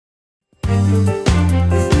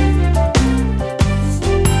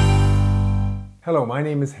Hello, my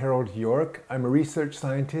name is Harold Yorke. I'm a research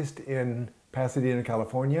scientist in Pasadena,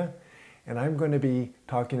 California, and I'm going to be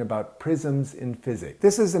talking about prisms in physics.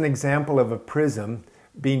 This is an example of a prism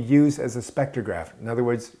being used as a spectrograph, in other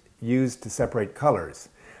words, used to separate colors.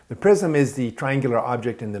 The prism is the triangular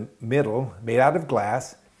object in the middle, made out of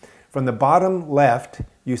glass. From the bottom left,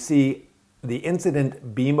 you see the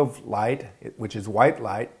incident beam of light, which is white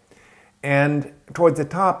light, and towards the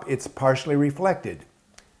top, it's partially reflected.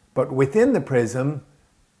 But within the prism,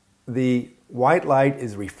 the white light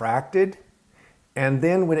is refracted, and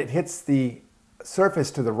then when it hits the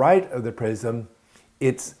surface to the right of the prism,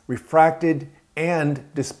 it's refracted and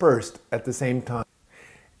dispersed at the same time.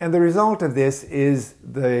 And the result of this is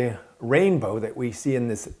the rainbow that we see in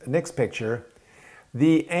this next picture.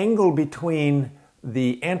 The angle between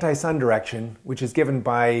the anti-sun direction, which is given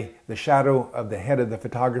by the shadow of the head of the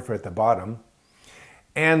photographer at the bottom,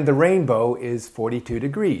 and the rainbow is 42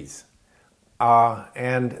 degrees.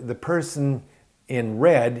 And the person in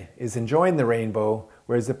red is enjoying the rainbow,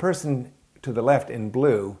 whereas the person to the left in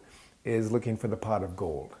blue is looking for the pot of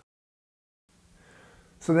gold.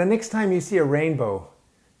 So the next time you see a rainbow,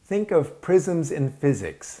 think of prisms in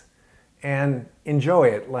physics and enjoy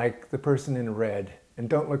it like the person in red, and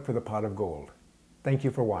don't look for the pot of gold. Thank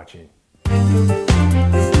you for watching.